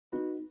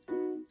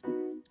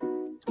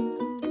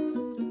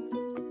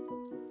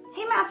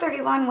Math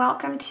 31,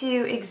 welcome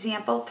to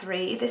example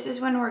 3. This is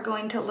when we're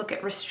going to look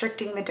at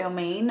restricting the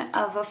domain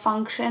of a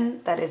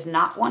function that is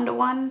not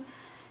one-to-one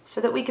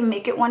so that we can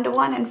make it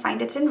one-to-one and find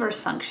its inverse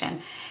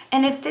function.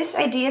 And if this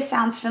idea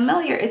sounds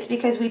familiar, it's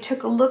because we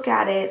took a look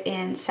at it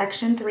in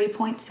section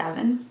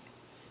 3.7,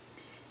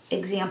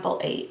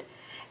 example 8.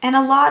 And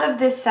a lot of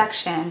this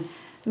section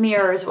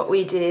mirrors what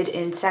we did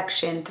in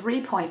section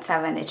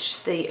 3.7. It's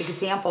just the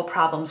example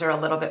problems are a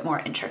little bit more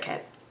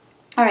intricate.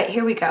 All right,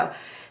 here we go.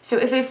 So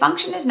if a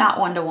function is not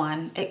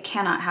one-to-one, it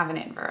cannot have an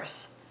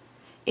inverse.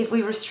 If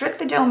we restrict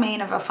the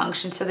domain of a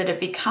function so that it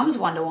becomes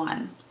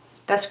one-to-one,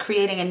 thus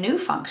creating a new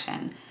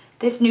function,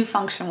 this new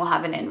function will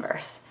have an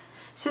inverse.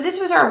 So this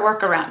was our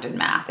workaround in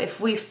math. If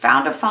we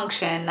found a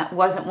function that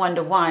wasn't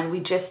one-to-one, we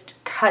just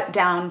cut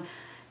down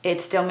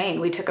its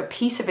domain. We took a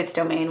piece of its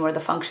domain where the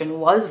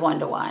function was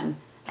one-to-one,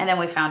 and then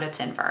we found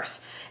its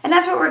inverse. And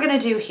that's what we're going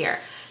to do here.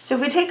 So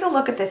if we take a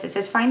look at this, it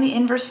says find the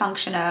inverse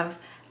function of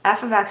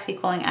f of x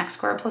equaling x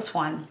squared plus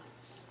 1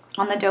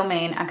 on the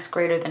domain x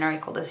greater than or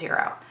equal to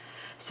 0.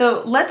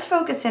 So let's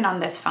focus in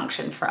on this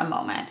function for a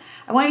moment.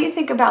 I want you to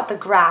think about the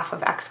graph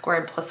of x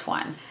squared plus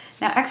 1.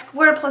 Now x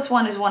squared plus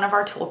 1 is one of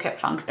our toolkit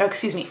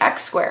functions,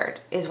 x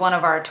squared is one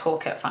of our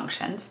toolkit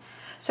functions.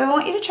 So I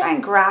want you to try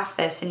and graph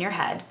this in your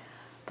head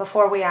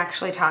before we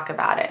actually talk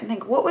about it and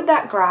think, what would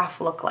that graph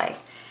look like?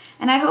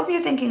 And I hope you're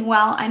thinking,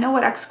 well, I know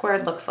what x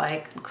squared looks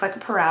like. It looks like a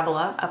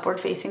parabola, upward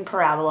facing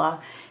parabola,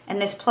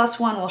 and this plus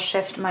 1 will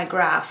shift my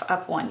graph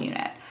up 1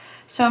 unit.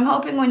 So I'm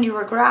hoping when you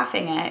were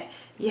graphing it,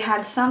 you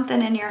had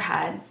something in your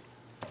head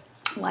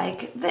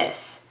like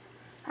this,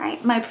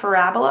 right? My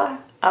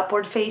parabola,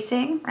 upward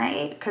facing,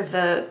 right? Because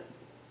the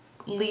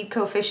lead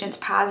coefficient's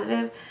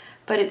positive,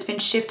 but it's been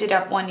shifted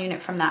up 1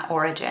 unit from that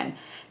origin.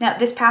 Now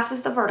this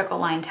passes the vertical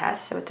line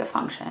test, so it's a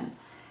function.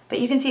 But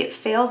you can see it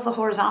fails the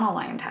horizontal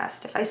line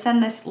test. If I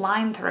send this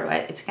line through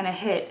it, it's going to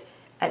hit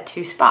at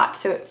 2 spots.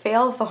 So it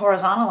fails the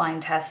horizontal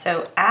line test.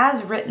 So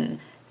as written,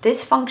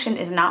 this function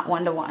is not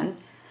one-to-one,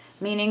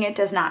 meaning it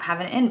does not have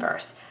an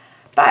inverse.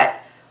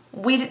 But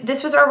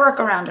this was our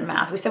workaround in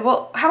math. We said,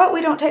 well, how about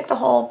we don't take the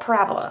whole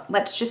parabola?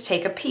 Let's just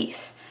take a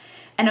piece.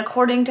 And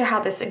according to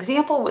how this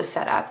example was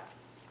set up,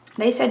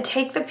 they said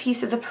take the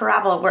piece of the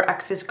parabola where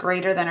x is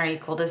greater than or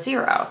equal to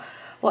 0.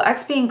 Well,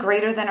 x being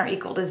greater than or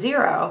equal to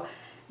 0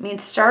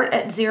 means start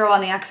at 0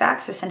 on the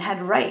x-axis and head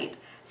right.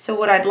 So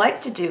what I'd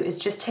like to do is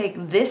just take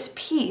this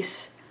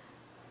piece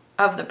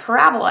of the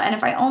parabola, and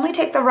if I only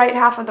take the right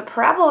half of the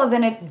parabola,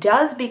 then it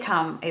does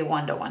become a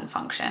one-to-one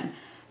function,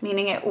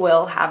 meaning it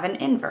will have an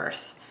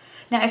inverse.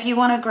 Now, if you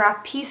want to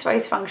graph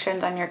piecewise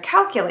functions on your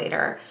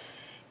calculator,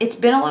 it's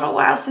been a little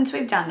while since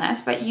we've done this,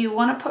 but you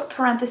want to put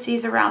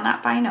parentheses around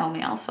that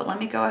binomial. So let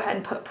me go ahead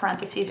and put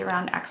parentheses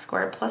around x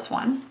squared plus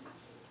 1.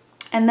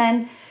 And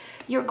then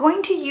you're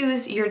going to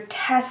use your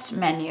test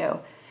menu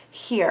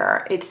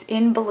here. It's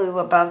in blue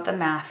above the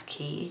math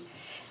key.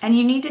 And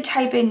you need to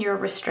type in your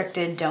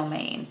restricted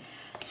domain.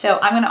 So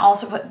I'm going to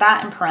also put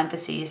that in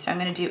parentheses. So I'm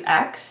going to do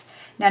x.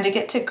 Now to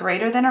get to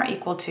greater than or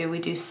equal to, we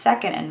do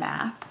second in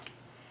math.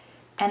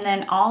 And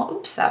then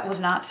oops, that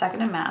was not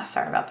second in math.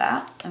 Sorry about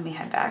that. Let me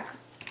head back.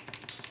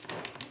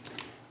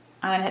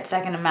 I'm going to hit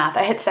second in math.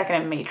 I hit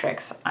second in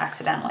matrix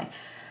accidentally.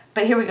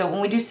 But here we go.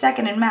 When we do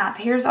second in math,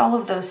 here's all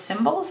of those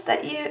symbols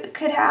that you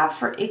could have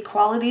for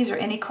equalities or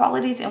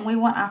inequalities, and we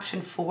want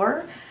option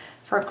 4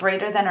 for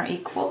greater than or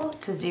equal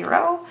to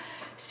 0.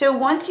 So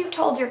once you've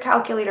told your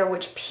calculator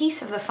which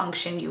piece of the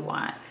function you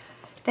want,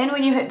 then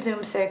when you hit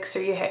zoom 6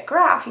 or you hit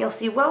graph, you'll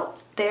see, well,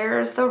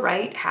 there's the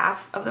right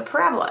half of the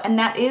parabola, and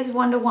that is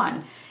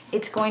one-to-one.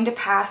 It's going to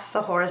pass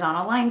the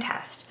horizontal line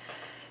test.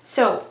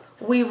 So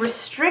we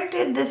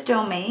restricted this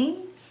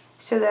domain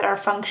so that our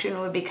function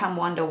would become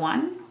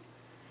one-to-one,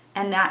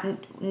 and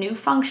that new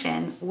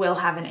function will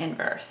have an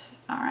inverse,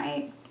 all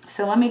right?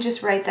 So let me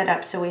just write that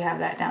up so we have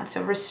that down.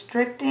 So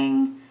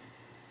restricting,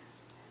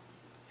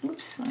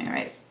 oops, let me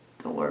write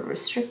the word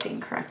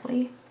restricting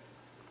correctly.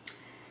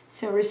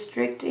 So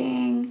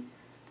restricting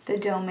the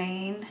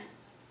domain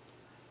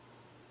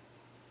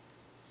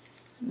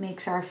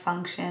makes our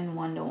function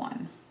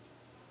one-to-one.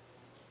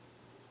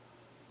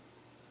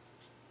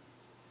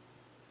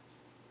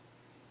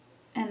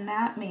 And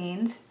that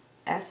means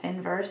f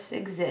inverse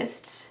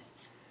exists.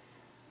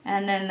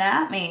 And then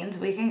that means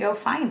we can go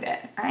find it,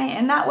 right?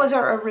 And that was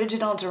our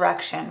original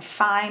direction,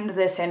 find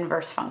this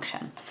inverse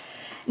function.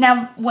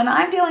 Now, when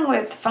I'm dealing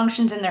with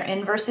functions and their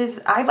inverses,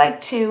 I like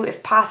to,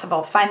 if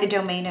possible, find the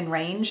domain and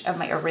range of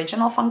my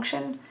original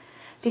function,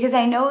 because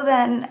I know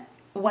then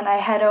when I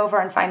head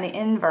over and find the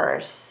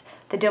inverse,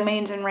 the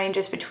domains and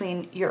ranges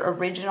between your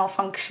original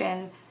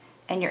function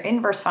and your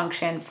inverse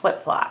function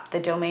flip-flop. The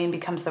domain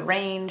becomes the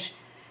range,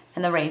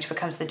 and the range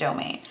becomes the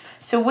domain.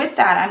 So with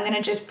that, I'm going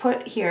to just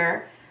put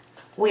here,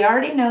 we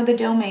already know the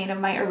domain of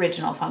my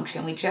original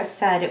function. We just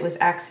said it was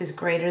x is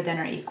greater than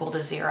or equal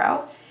to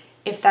 0.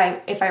 If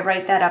I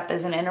write that up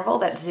as an interval,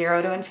 that's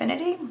 0 to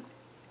infinity.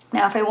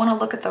 Now, if I want to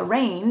look at the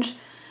range,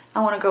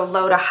 I want to go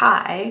low to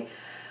high.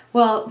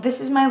 Well,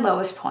 this is my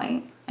lowest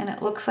point, and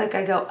it looks like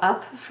I go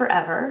up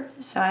forever,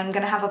 so I'm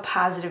going to have a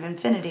positive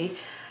infinity.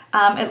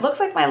 It looks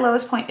like my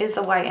lowest point is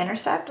the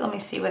y-intercept. Let me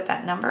see what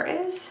that number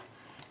is.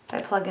 If I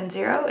plug in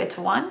 0, it's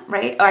 1,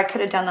 right? Oh, I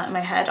could have done that in my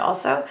head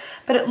also,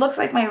 but it looks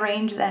like my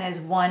range then is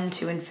 1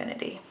 to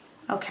infinity.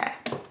 Okay.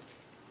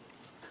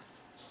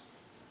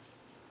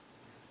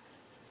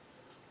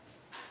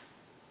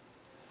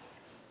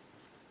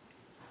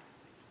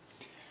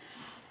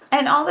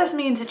 And all this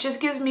means, it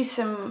just gives me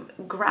some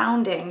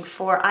grounding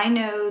for, I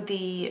know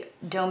the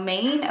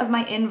domain of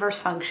my inverse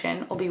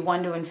function will be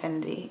 1 to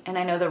infinity, and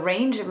I know the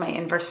range of my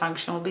inverse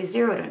function will be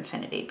 0 to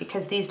infinity,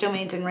 because these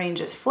domains and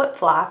ranges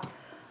flip-flop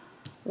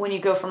when you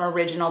go from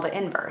original to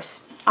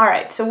inverse. All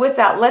right, so with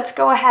that, let's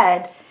go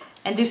ahead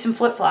and do some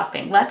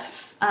flip-flopping. Let's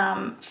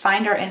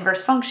find our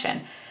inverse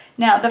function.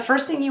 Now, the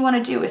first thing you want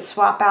to do is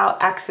swap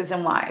out x's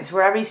and y's.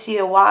 Wherever you see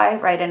a y,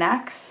 write an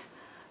x.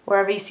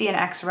 Wherever you see an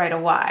x, write a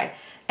y.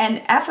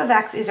 And f of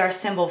x is our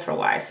symbol for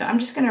y. So I'm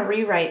just going to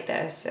rewrite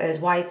this as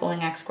y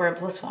equaling x squared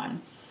plus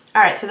 1.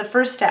 All right, so the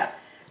first step,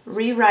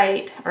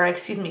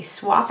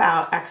 swap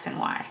out x and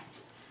y.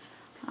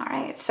 All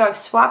right, so I've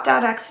swapped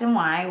out x and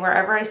y.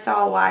 Wherever I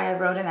saw a y, I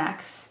wrote an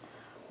x.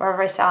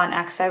 Wherever I saw an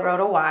x, I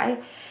wrote a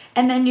y.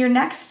 And then your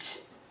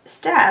next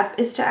step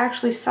is to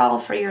actually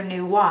solve for your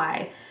new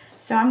y.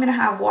 So I'm going to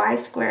have y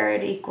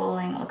squared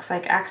equaling, looks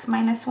like x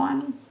minus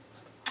 1.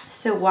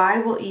 So y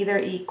will either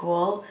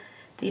equal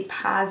the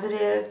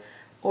positive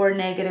or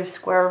negative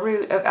square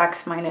root of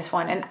x minus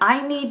 1. And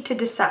I need to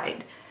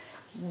decide,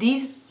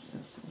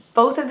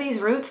 both of these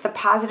roots, the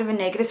positive and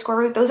negative square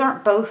root, those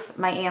aren't both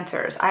my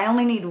answers. I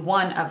only need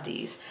one of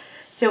these.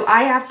 So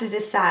I have to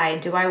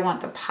decide, do I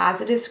want the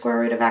positive square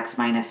root of x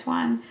minus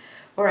 1,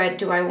 or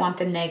do I want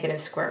the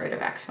negative square root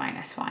of x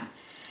minus 1?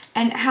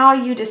 And how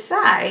you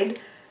decide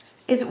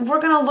is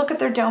we're going to look at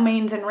their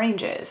domains and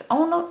ranges.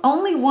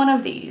 Only one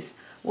of these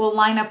will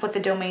line up with the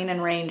domain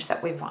and range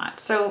that we want.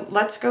 So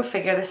let's go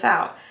figure this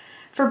out.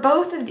 For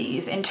both of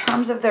these, in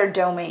terms of their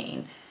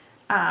domain,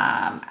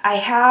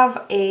 I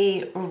have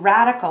a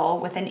radical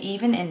with an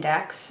even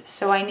index,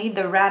 so I need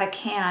the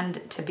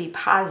radicand to be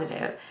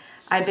positive.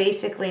 I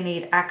basically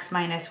need x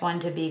minus 1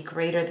 to be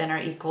greater than or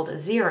equal to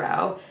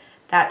 0.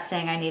 That's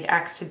saying I need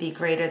x to be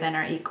greater than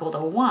or equal to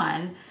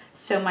 1.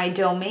 So my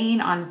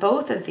domain on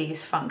both of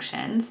these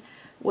functions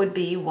would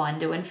be 1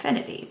 to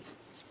infinity.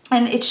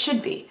 And it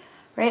should be.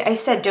 Right? I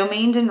said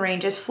domains and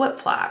ranges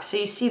flip-flop. So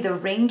you see the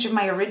range of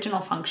my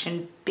original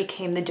function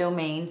became the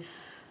domain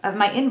of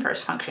my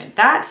inverse function.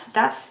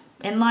 That's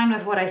in line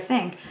with what I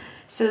think.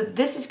 So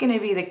this is going to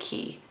be the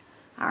key.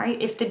 All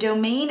right? If the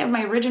domain of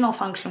my original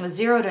function was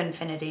 0 to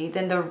infinity,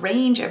 then the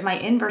range of my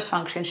inverse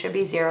function should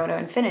be 0 to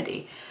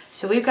infinity.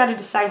 So we've got to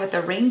decide what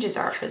the ranges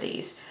are for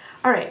these.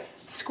 All right,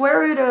 square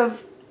root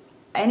of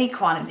any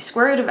quantity,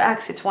 square root of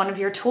x, it's one of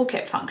your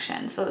toolkit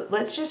functions. So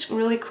let's just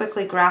really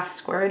quickly graph the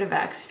square root of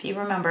x. If you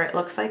remember, it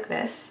looks like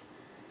this,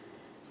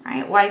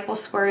 right? Y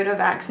equals square root of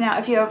x. Now,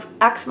 if you have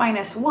x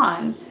minus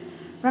 1,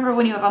 remember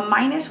when you have a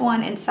minus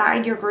 1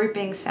 inside your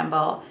grouping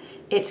symbol,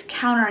 it's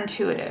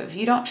counterintuitive.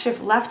 You don't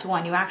shift left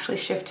 1, you actually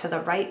shift to the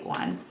right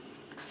 1.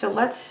 So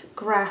let's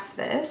graph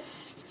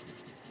this.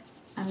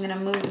 I'm going to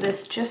move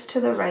this just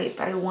to the right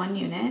by 1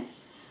 unit.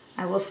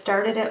 I will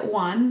start it at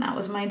 1, that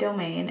was my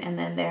domain, and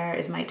then there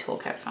is my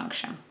toolkit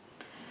function.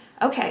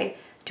 Okay,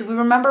 do we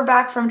remember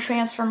back from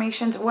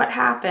transformations what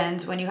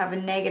happens when you have a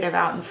negative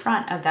out in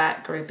front of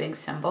that grouping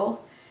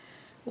symbol?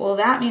 Well,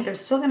 that means I'm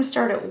still going to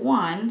start at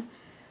 1,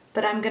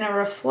 but I'm going to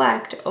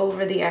reflect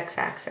over the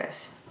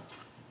x-axis.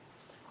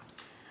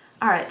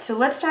 All right, so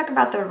let's talk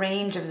about the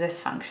range of this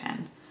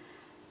function.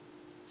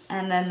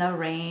 And then the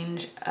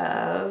range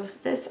of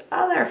this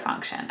other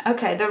function.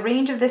 Okay, the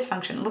range of this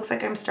function, looks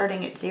like I'm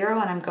starting at 0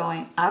 and I'm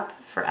going up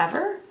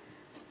forever.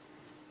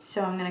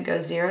 So I'm going to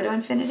go 0 to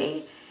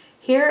infinity.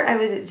 Here I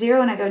was at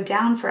 0 and I go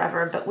down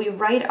forever, but we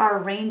write our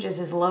ranges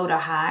as low to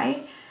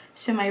high.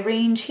 So my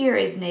range here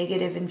is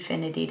negative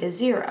infinity to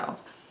 0.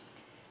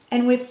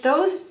 And with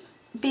those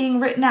being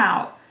written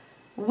out,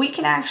 we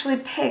can actually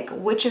pick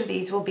which of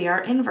these will be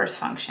our inverse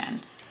function.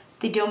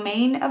 The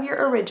domain of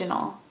your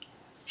original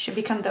should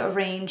become the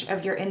range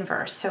of your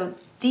inverse. So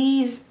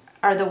these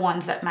are the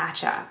ones that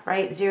match up,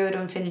 right? 0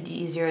 to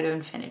infinity, 0 to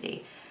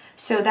infinity.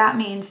 So that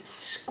means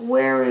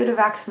square root of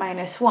x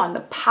minus 1,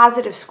 the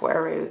positive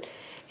square root,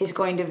 is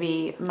going to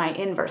be my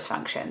inverse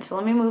function. So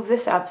let me move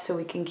this up so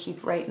we can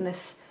keep writing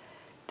this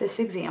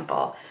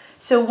example.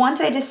 So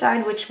once I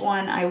decide which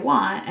one I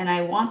want, and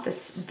I want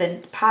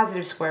the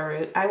positive square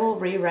root, I will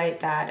rewrite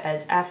that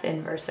as f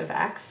inverse of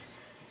x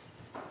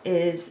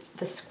is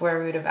the square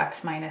root of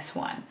x minus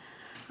 1.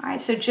 All right,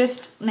 so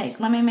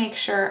let me make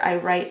sure I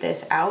write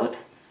this out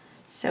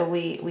so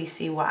we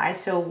see why.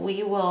 So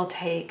we will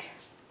take,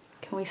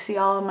 can we see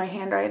all of my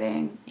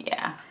handwriting?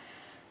 Yeah.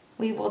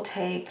 We will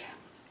take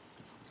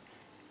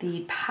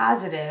the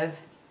positive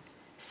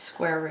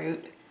square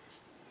root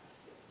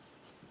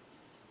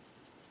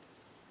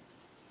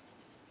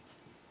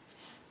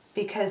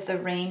because the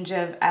range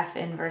of f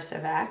inverse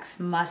of x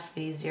must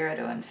be 0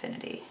 to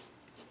infinity.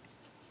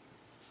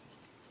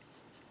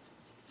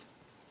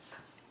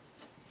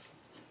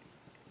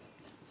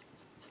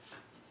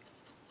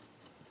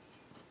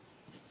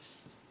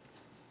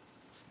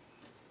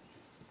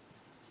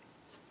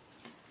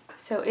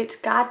 So it's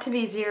got to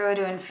be 0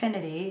 to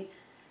infinity,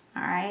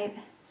 all right,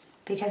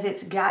 because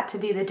it's got to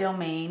be the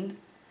domain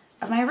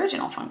of my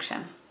original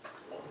function.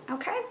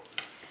 Okay?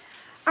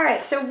 All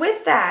right, so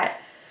with that,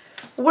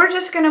 we're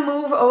just going to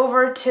move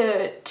over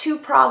to 2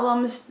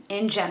 problems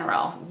in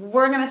general.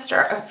 We're going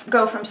to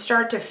go from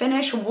start to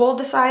finish. We'll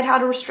decide how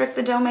to restrict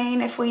the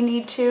domain if we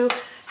need to,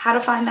 how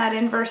to find that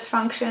inverse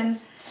function.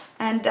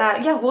 And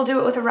yeah, we'll do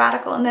it with a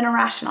radical and then a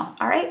rational.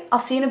 All right, I'll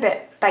see you in a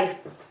bit. Bye.